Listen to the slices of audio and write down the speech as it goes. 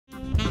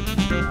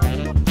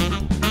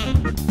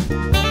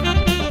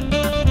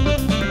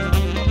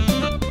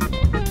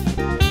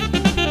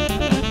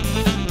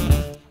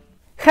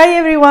Hi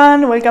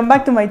everyone, welcome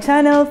back to my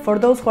channel. For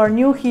those who are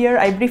new here,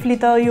 I briefly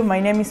tell you my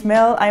name is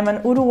Mel. I'm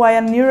an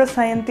Uruguayan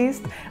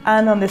neuroscientist,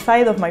 and on the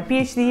side of my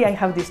PhD I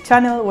have this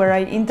channel where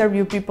I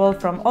interview people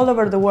from all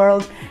over the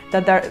world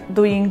that are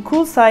doing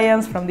cool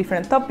science from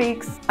different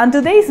topics. And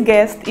today's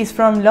guest is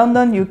from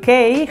London,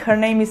 UK. Her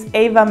name is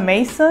Ava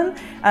Mason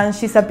and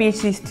she's a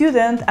PhD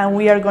student, and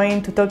we are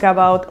going to talk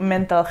about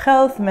mental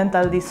health,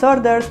 mental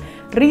disorders,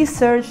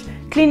 research,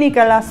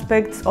 clinical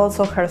aspects,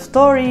 also her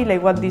story,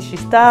 like what did she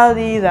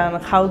study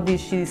and how did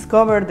she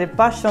discover the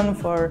passion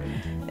for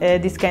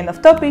this kind of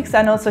topics,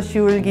 and also she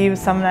will give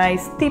some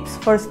nice tips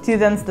for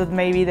students that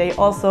maybe they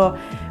also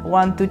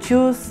want to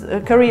choose a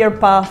career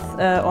path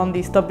on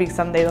these topics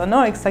and they don't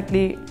know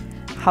exactly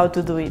how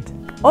to do it.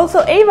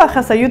 Also, Ava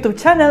has a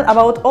YouTube channel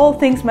about all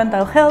things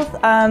mental health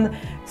and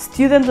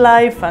student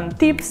life and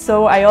tips,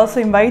 so I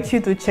also invite you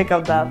to check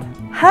out that.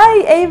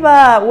 Hi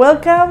Ava,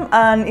 welcome,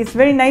 and it's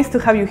very nice to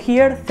have you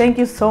here. Thank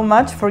you so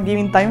much for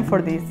giving time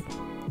for this.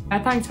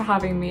 Thanks for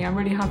having me, I'm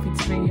really happy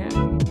to be here.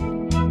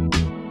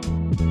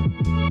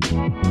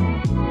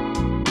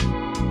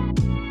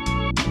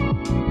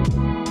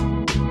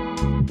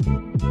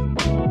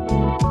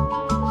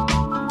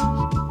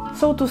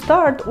 So to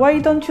start, why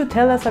don't you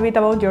tell us a bit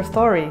about your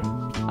story?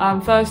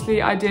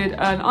 Firstly, I did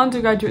an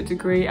undergraduate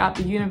degree at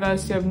the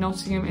University of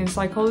Nottingham in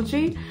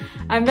psychology,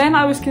 and then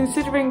I was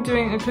considering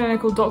doing a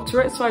clinical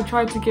doctorate, so I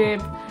tried to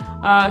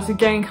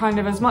gain kind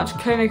of as much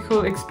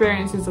clinical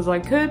experiences as I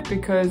could,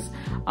 because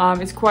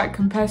it's quite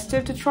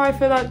competitive to try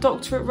for that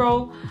doctorate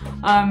role,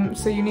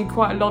 so you need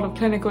quite a lot of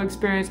clinical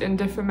experience in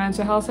different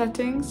mental health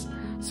settings.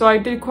 So I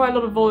did quite a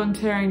lot of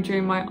volunteering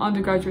during my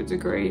undergraduate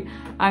degree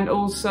and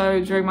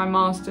also during my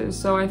master's,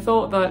 so I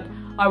thought that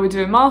I would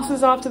do a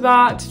master's after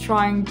that to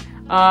try and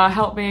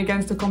help me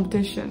against the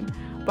competition.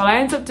 But I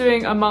ended up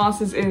doing a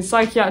master's in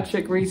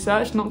psychiatric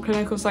research, not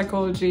clinical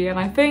psychology, and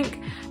I think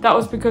that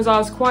was because I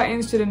was quite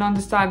interested in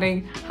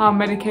understanding how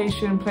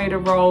medication played a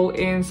role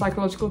in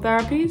psychological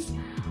therapies.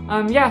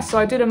 So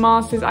I did a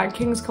master's at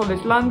King's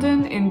College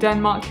London in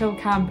Denmark Hill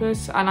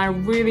campus, and I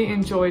really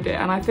enjoyed it.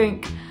 And I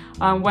think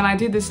when I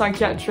did the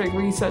psychiatric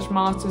research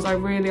masters, I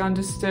really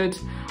understood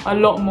a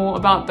lot more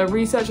about the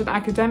research and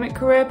academic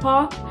career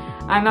path,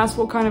 and that's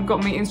what kind of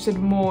got me interested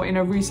more in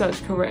a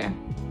research career.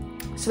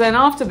 So then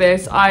after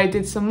this, I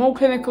did some more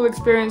clinical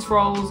experience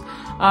roles,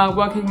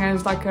 working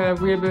as like a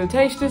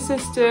rehabilitation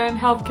assistant,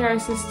 healthcare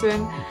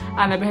assistant,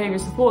 and a behaviour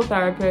support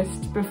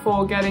therapist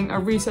before getting a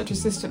research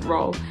assistant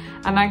role.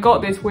 And I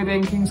got this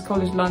within King's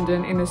College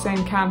London in the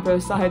same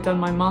campus I had done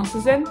my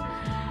master's in.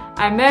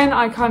 And then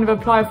I kind of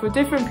applied for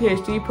different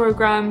PhD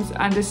programs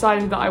and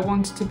decided that I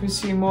wanted to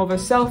pursue more of a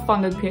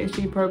self-funded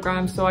PhD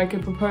program so I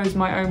could propose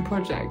my own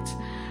project.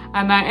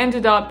 And I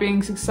ended up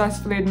being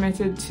successfully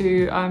admitted to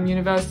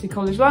University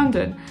College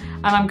London,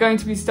 and I'm going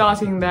to be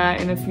starting there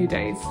in a few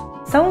days.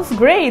 Sounds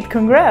great,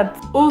 congrats!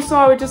 Also,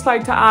 I would just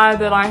like to add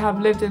that I have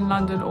lived in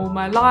London all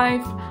my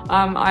life.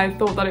 I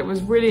thought that it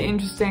was really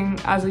interesting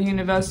as a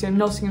University of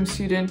Nottingham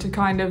student to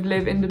kind of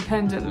live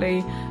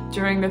independently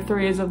during the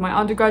 3 years of my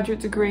undergraduate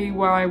degree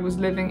where I was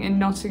living in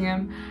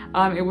Nottingham.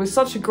 It was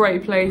such a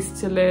great place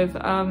to live,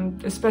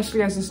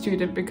 especially as a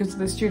student, because of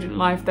the student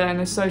life there and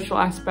the social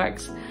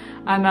aspects.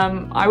 And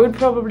I would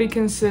probably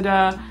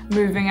consider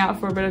moving out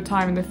for a bit of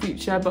time in the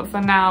future, but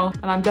for now,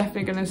 and I'm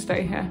definitely going to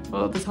stay here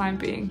for the time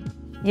being.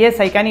 Yes,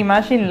 I can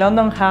imagine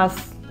London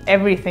has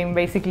everything,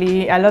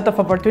 basically a lot of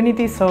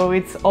opportunities, so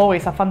it's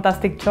always a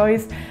fantastic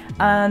choice.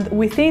 And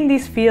within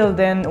this field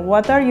then,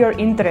 what are your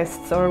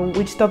interests, or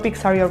which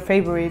topics are your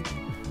favorite?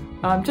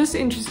 I'm just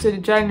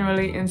interested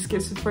generally in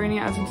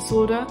schizophrenia as a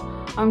disorder.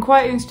 I'm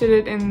quite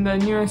interested in the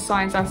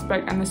neuroscience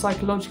aspect and the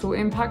psychological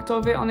impact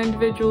of it on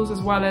individuals,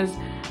 as well as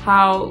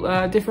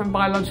how different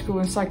biological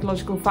and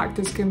psychological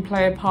factors can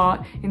play a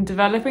part in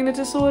developing the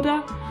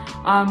disorder.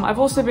 I've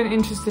also been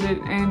interested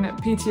in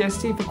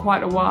PTSD for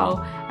quite a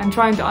while and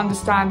trying to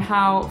understand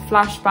how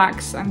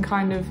flashbacks and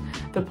kind of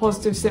the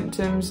positive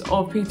symptoms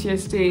of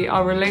PTSD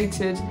are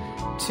related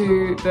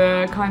to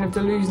the kind of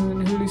delusions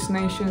and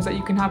hallucinations that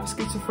you can have with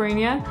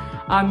schizophrenia.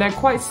 They're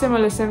quite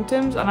similar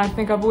symptoms, and I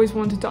think I've always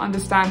wanted to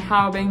understand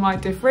how they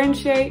might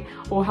differentiate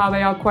or how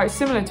they are quite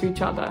similar to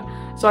each other.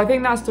 So I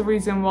think that's the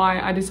reason why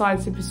I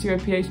decided to pursue a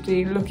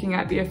PhD looking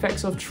at the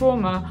effects of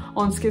trauma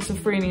on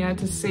schizophrenia,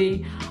 to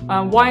see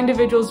why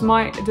individuals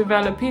might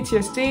develop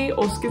PTSD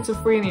or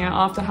schizophrenia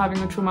after having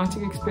a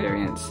traumatic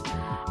experience.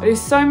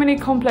 There's so many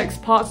complex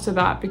parts to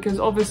that, because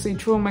obviously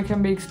trauma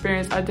can be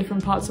experienced at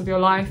different parts of your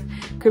life.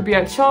 Could be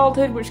at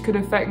childhood, which could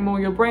affect more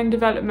your brain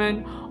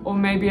development, or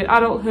maybe at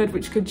adulthood,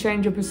 which could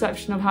change your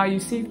perception of how you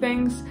see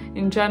things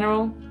in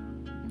general.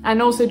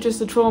 And also just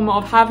the trauma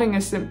of having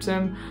a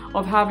symptom,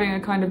 of having a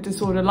kind of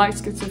disorder like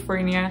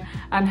schizophrenia,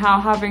 and how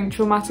having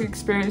traumatic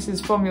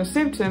experiences from your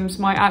symptoms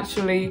might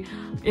actually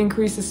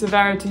increase the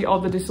severity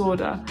of the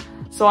disorder.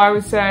 So I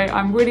would say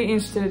I'm really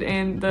interested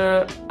in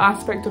the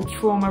aspect of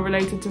trauma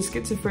related to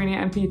schizophrenia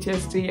and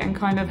PTSD and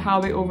kind of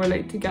how they all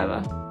relate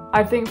together.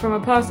 I think from a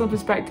personal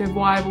perspective,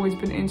 why I've always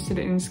been interested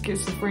in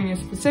schizophrenia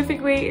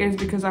specifically is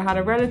because I had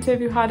a relative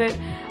who had it,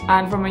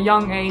 and from a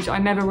young age I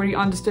never really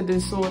understood the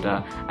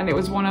disorder, and it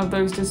was one of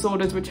those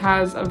disorders which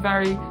has a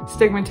very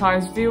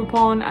stigmatized view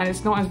upon, and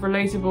it's not as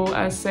relatable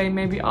as, say,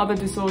 maybe other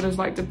disorders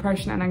like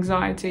depression and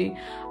anxiety.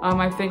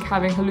 I think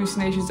having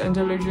hallucinations and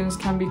delusions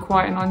can be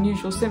quite an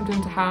unusual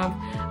symptom to have,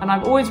 and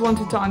I've always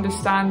wanted to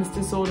understand this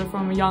disorder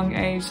from a young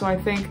age, so I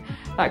think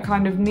that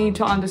kind of need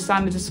to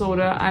understand the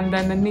disorder and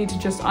then the need to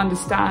just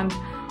understand,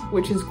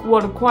 which is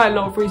what quite a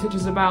lot of research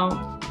is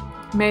about,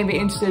 made me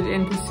interested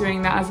in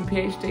pursuing that as a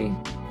PhD.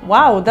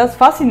 Wow, that's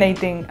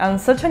fascinating and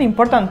such an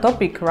important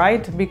topic,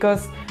 right?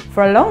 Because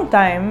for a long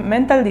time,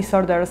 mental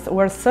disorders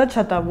were such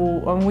a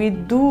taboo, and we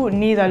do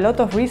need a lot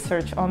of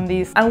research on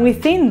this. And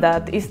within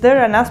that, is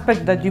there an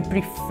aspect that you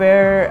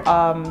prefer,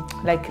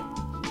 like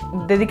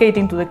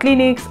dedicating to the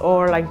clinics,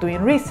 or like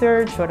doing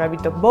research, or a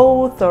bit of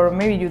both, or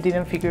maybe you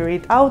didn't figure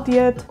it out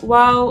yet?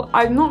 Well,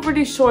 I'm not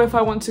really sure if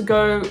I want to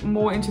go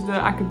more into the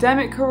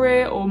academic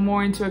career or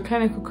more into a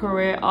clinical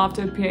career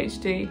after a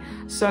PhD.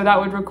 So that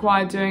would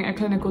require doing a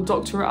clinical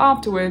doctorate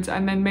afterwards,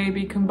 and then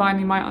maybe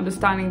combining my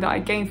understanding that I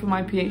gained from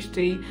my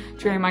PhD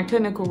during my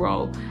clinical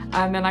role.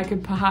 And then I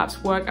could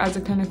perhaps work as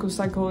a clinical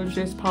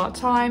psychologist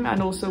part-time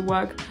and also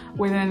work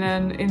within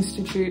an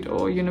institute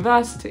or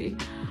university.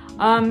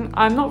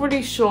 I'm not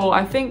really sure.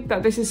 I think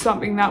that this is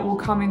something that will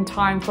come in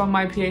time from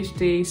my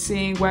PhD,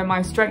 seeing where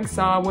my strengths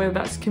are, whether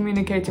that's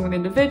communicating with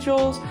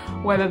individuals,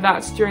 whether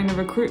that's during the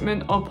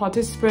recruitment of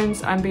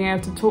participants and being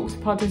able to talk to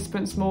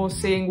participants more,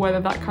 seeing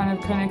whether that kind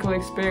of clinical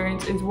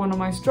experience is one of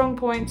my strong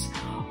points,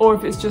 or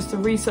if it's just the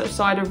research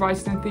side of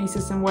writing a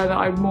thesis and whether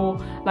I'd more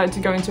like to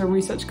go into a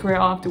research career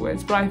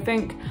afterwards. But I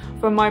think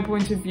from my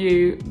point of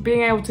view,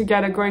 being able to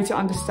get a greater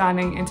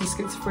understanding into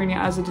schizophrenia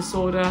as a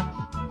disorder,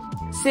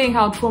 seeing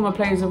how trauma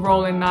plays a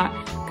role in that,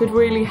 could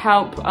really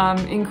help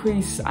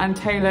increase and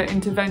tailor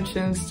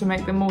interventions to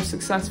make them more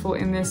successful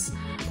in this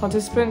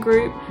participant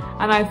group.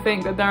 And I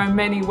think that there are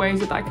many ways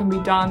that that can be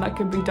done. That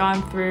could be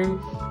done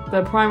through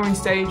the primary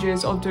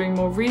stages of doing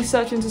more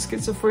research into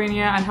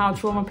schizophrenia and how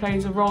trauma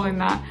plays a role in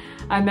that,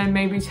 and then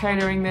maybe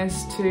tailoring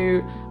this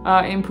to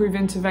improve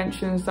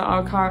interventions that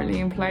are currently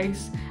in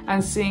place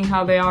and seeing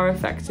how they are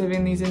effective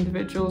in these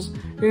individuals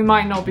who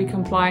might not be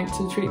compliant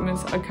to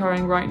treatments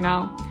occurring right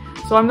now.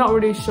 So I'm not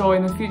really sure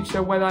in the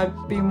future whether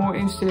I'd be more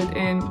interested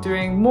in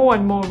doing more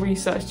and more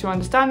research to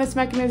understand this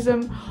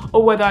mechanism,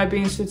 or whether I'd be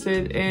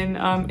interested in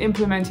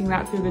implementing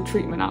that through the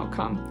treatment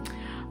outcome.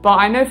 But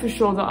I know for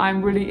sure that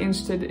I'm really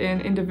interested in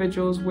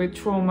individuals with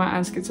trauma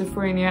and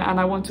schizophrenia, and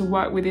I want to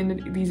work with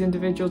these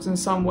individuals in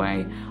some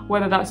way,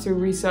 whether that's through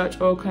research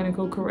or a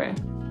clinical career.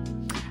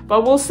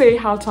 But we'll see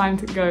how time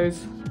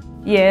goes.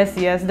 Yes,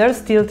 there's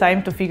still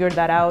time to figure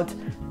that out.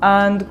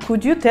 And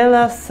could you tell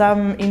us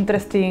some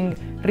interesting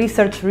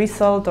research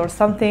result or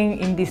something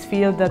in this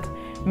field that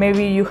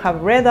maybe you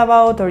have read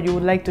about or you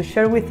would like to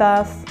share with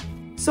us?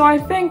 So I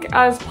think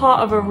as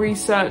part of a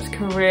research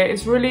career,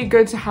 it's really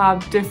good to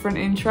have different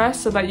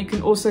interests so that you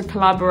can also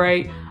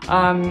collaborate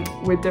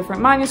with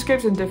different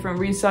manuscripts and different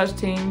research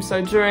teams.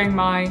 So during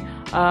my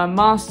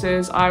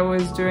master's, I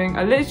was doing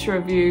a literature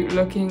review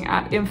looking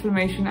at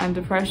inflammation and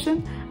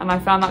depression, and I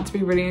found that to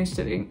be really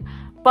interesting.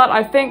 But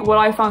I think what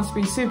I found to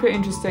be super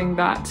interesting,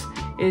 that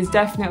is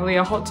definitely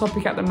a hot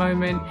topic at the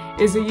moment,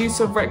 is the use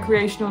of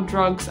recreational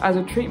drugs as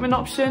a treatment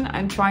option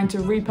and trying to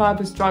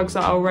repurpose drugs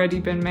that have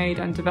already been made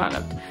and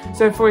developed.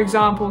 So for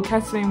example,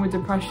 ketamine with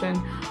depression,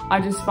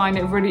 I just find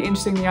it really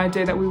interesting, the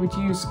idea that we would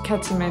use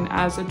ketamine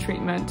as a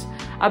treatment.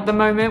 At the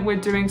moment, we're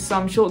doing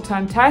some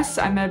short-term tests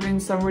and there have been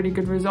some really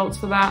good results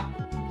for that.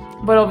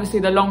 But obviously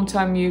the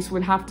long-term use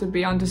would have to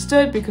be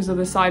understood because of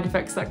the side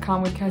effects that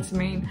come with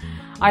ketamine.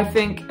 I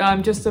think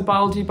just the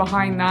biology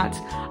behind that,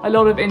 a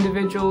lot of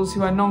individuals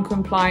who are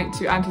non-compliant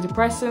to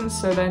antidepressants,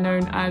 so they're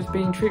known as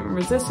being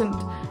treatment-resistant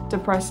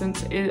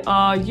depressants,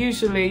 are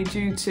usually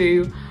due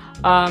to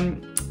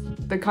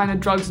the kind of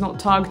drugs not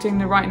targeting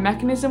the right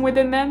mechanism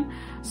within them.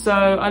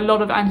 So a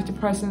lot of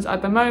antidepressants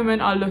at the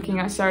moment are looking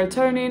at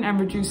serotonin and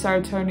reduced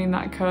serotonin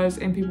that occurs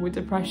in people with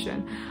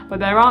depression. But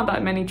there aren't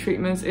that many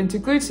treatments into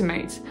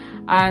glutamate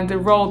and the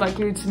role that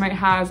glutamate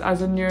has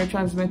as a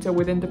neurotransmitter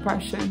within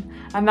depression.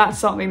 And that's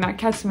something that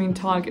ketamine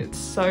targets.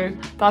 So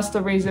that's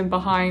the reason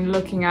behind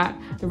looking at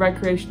the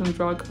recreational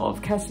drug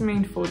of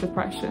ketamine for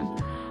depression.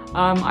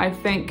 I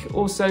think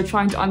also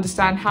trying to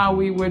understand how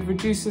we would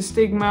reduce the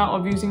stigma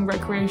of using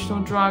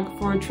recreational drug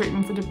for a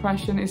treatment for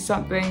depression is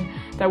something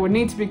that would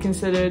need to be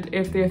considered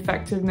if the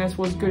effectiveness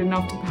was good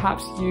enough to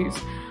perhaps use.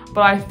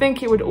 But I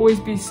think it would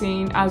always be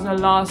seen as a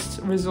last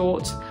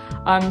resort,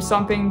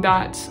 something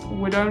that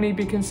would only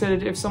be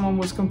considered if someone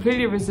was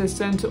completely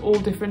resistant to all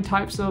different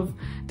types of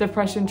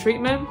depression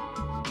treatment.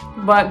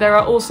 But there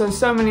are also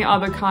so many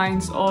other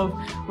kinds of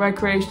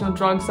recreational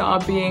drugs that are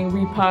being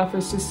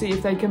repurposed to see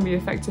if they can be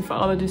effective for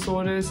other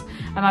disorders,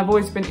 and I've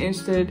always been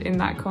interested in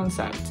that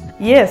concept.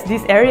 Yes,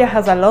 this area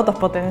has a lot of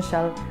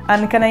potential.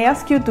 And can I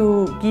ask you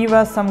to give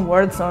us some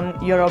words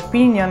on your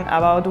opinion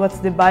about what's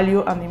the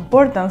value and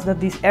importance that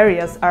these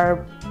areas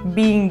are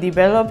being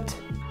developed?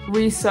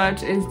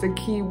 research is the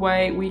key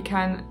way we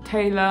can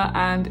tailor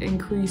and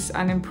increase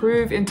and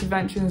improve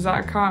interventions that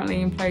are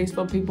currently in place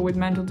for people with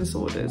mental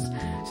disorders.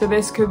 So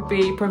this could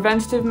be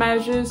preventative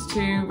measures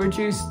to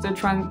reduce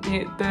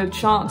the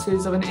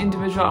chances of an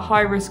individual at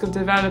high risk of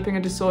developing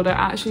a disorder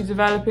actually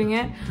developing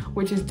it,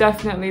 which is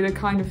definitely the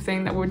kind of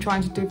thing that we're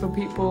trying to do for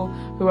people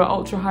who are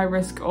ultra high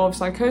risk of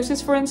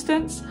psychosis, for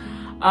instance.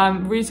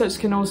 Research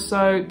can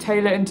also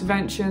tailor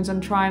interventions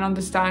and try and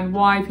understand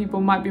why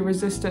people might be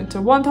resistant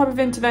to one type of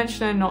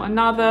intervention and not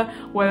another,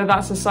 whether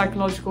that's a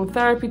psychological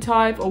therapy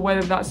type or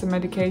whether that's a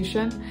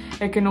medication.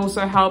 It can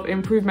also help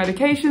improve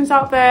medications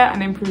out there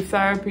and improve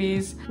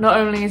therapies. Not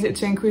only is it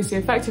to increase the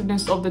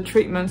effectiveness of the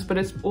treatments, but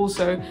it's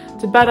also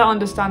to better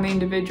understand the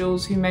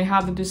individuals who may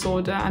have the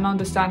disorder and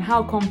understand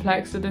how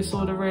complex the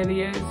disorder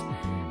really is.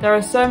 There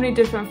are so many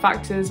different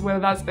factors, whether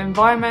that's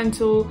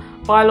environmental,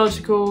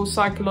 biological,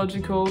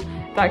 psychological,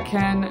 that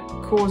can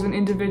cause an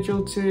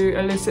individual to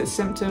elicit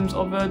symptoms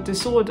of a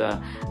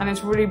disorder. And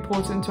it's really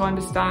important to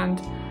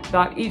understand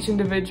that each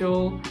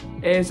individual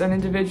is an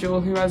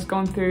individual who has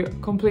gone through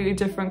completely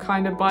different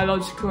kind of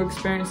biological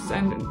experiences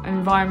and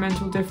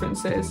environmental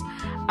differences.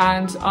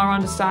 And our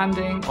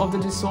understanding of the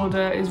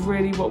disorder is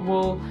really what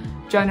will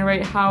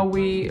generate how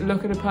we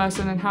look at a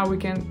person and how we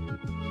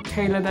can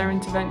tailor their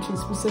intervention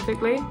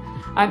specifically.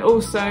 And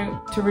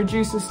also to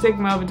reduce the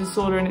stigma of a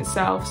disorder in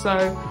itself.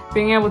 So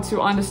being able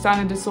to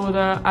understand a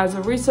disorder as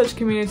a research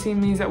community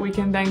means that we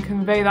can then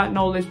convey that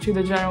knowledge to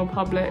the general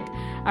public,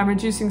 and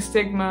reducing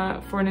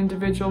stigma for an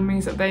individual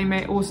means that they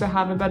may also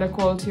have a better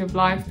quality of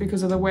life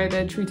because of the way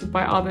they're treated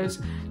by others,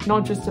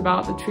 not just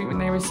about the treatment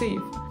they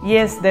receive.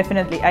 Yes,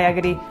 definitely, I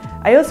agree.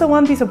 I also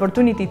want this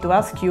opportunity to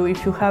ask you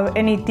if you have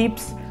any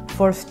tips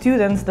for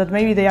students that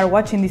maybe they are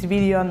watching this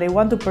video and they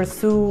want to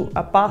pursue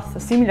a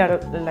path similar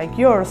like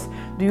yours.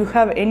 Do you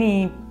have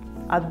any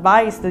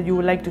advice that you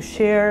would like to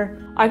share?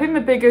 I think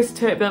the biggest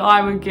tip that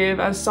I would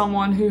give as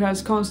someone who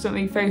has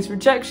constantly faced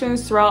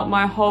rejections throughout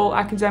my whole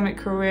academic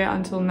career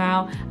until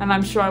now, and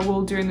I'm sure I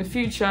will do in the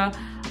future,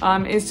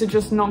 is to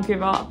just not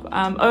give up.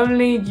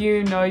 Only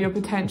you know your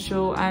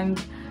potential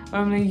and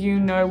only you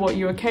know what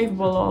you are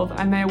capable of,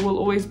 and there will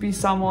always be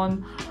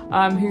someone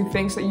who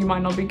thinks that you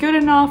might not be good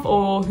enough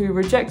or who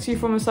rejects you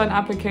from a certain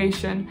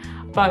application.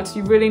 But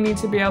you really need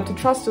to be able to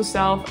trust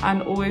yourself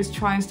and always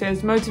try and stay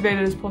as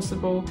motivated as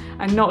possible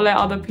and not let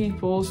other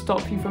people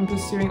stop you from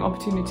pursuing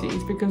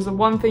opportunities, because the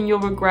one thing you'll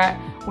regret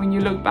when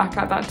you look back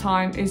at that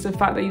time is the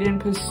fact that you didn't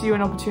pursue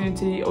an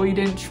opportunity or you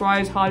didn't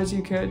try as hard as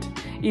you could,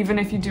 even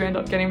if you do end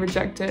up getting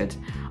rejected.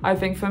 I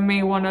think for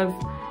me, one of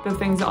the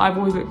things that I've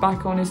always looked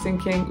back on is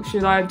thinking,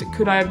 could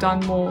I have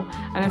done more?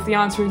 And if the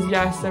answer is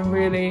yes, then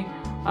really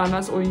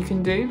that's all you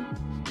can do.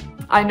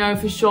 I know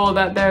for sure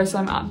that there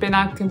have been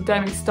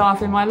academic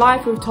staff in my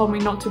life who have told me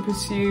not to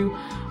pursue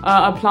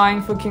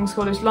applying for King's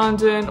College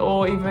London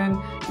or even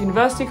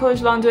University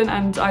College London,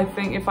 and I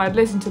think if I'd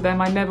listened to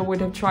them, I never would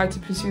have tried to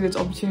pursue those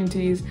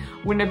opportunities,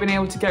 wouldn't have been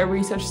able to get a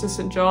research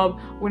assistant job,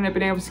 wouldn't have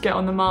been able to get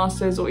on the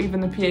Masters or even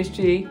the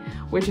PhD,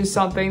 which is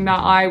something that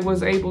I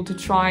was able to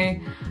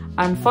try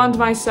and fund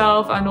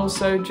myself and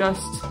also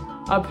just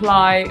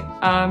apply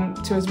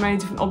to as many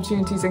different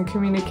opportunities and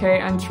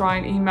communicate and try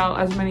and email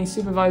as many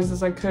supervisors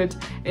as I could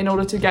in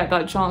order to get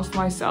that chance for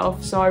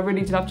myself. So I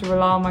really did have to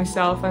rely on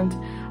myself, and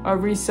a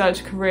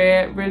research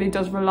career really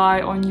does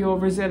rely on your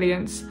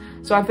resilience.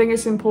 So I think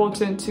it's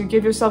important to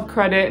give yourself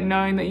credit,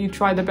 knowing that you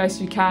try the best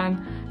you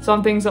can.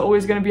 Some things are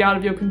always going to be out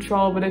of your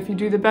control, but if you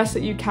do the best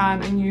that you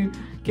can and you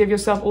give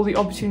yourself all the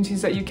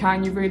opportunities that you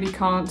can, you really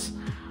can't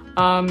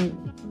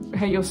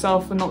hate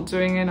yourself for not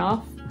doing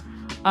enough.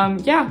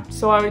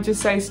 So I would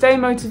just say stay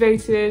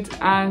motivated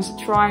and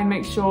try and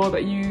make sure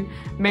that you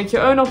make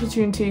your own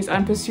opportunities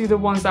and pursue the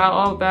ones that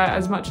are out there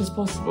as much as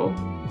possible.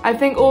 I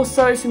think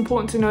also it's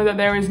important to know that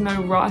there is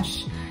no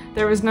rush.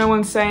 There is no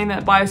one saying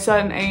that by a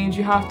certain age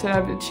you have to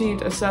have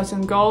achieved a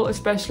certain goal,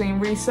 especially in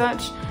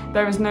research.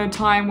 There is no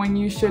time when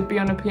you should be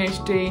on a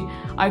PhD.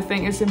 I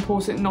think it's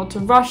important not to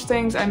rush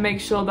things and make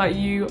sure that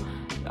you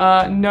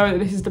know that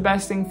this is the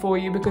best thing for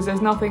you, because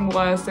there's nothing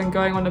worse than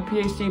going on a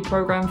PhD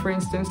program, for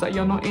instance, that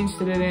you're not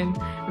interested in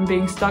and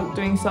being stuck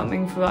doing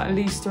something for at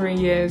least 3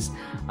 years,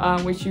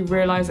 which you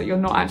realise that you're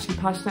not actually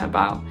passionate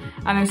about.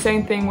 And the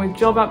same thing with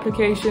job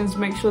applications.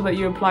 Make sure that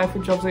you apply for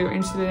jobs that you're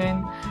interested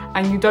in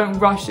and you don't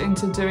rush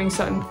into doing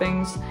certain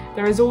things.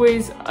 There is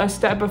always a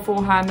step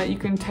beforehand that you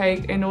can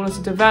take in order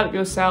to develop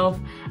yourself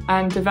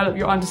and develop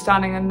your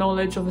understanding and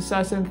knowledge of a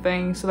certain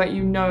thing, so that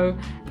you know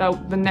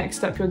that the next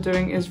step you're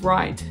doing is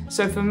right.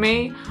 So for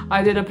me,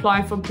 I did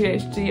apply for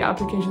PhD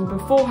applications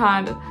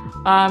beforehand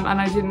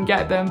and I didn't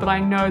get them, but I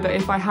know that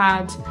if I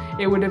had,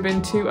 it would have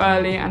been too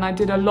early, and I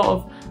did a lot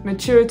of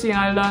maturity and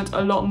I learned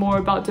a lot more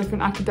about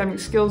different academic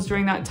skills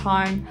during that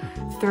time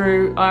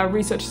through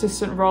research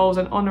assistant roles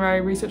and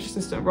honorary research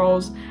assistant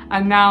roles.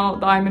 And now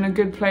that I'm in a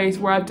good place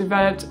where I've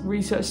developed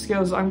research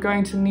skills I'm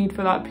going to need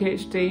for that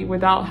PhD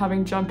without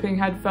having jumping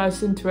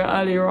headfirst into it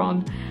earlier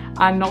on,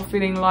 and not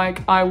feeling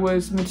like I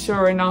was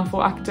mature enough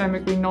or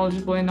academically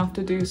knowledgeable enough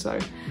to do so.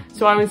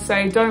 So I would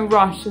say don't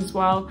rush as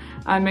well,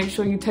 and make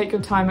sure you take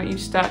your time at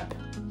each step.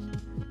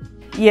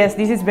 Yes,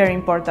 this is very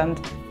important.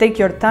 Take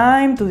your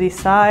time to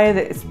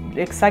decide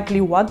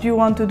exactly what you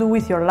want to do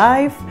with your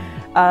life.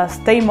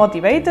 Stay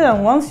motivated,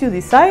 and once you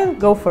decide,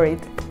 go for it.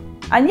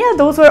 And yeah,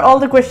 those were all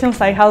the questions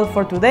I had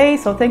for today.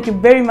 So thank you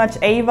very much,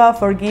 Ava,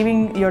 for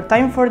giving your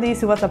time for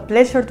this. It was a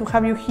pleasure to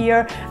have you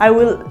here. I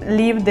will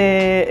leave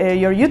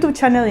your YouTube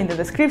channel in the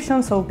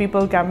description so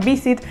people can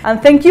visit.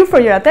 And thank you for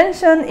your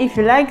attention. If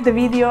you liked the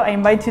video, I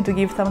invite you to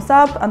give thumbs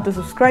up and to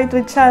subscribe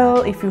to the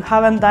channel if you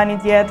haven't done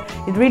it yet.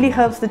 It really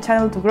helps the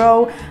channel to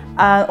grow.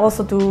 And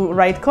also to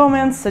write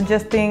comments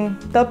suggesting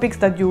topics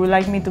that you would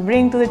like me to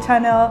bring to the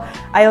channel.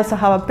 I also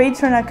have a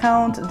Patreon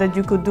account that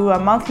you could do a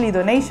monthly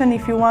donation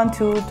if you want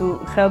to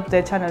help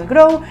the channel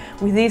grow.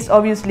 With this,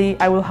 obviously,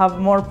 I will have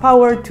more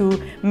power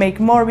to make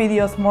more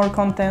videos, more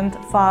content,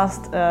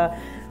 fast,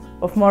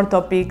 of more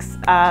topics.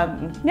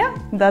 Yeah,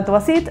 that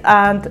was it.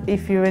 And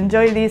if you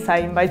enjoy this, I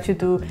invite you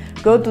to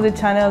go to the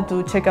channel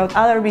to check out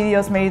other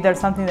videos. Maybe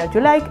there's something that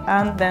you like,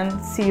 and then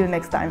see you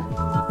next time.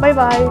 Bye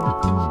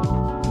bye.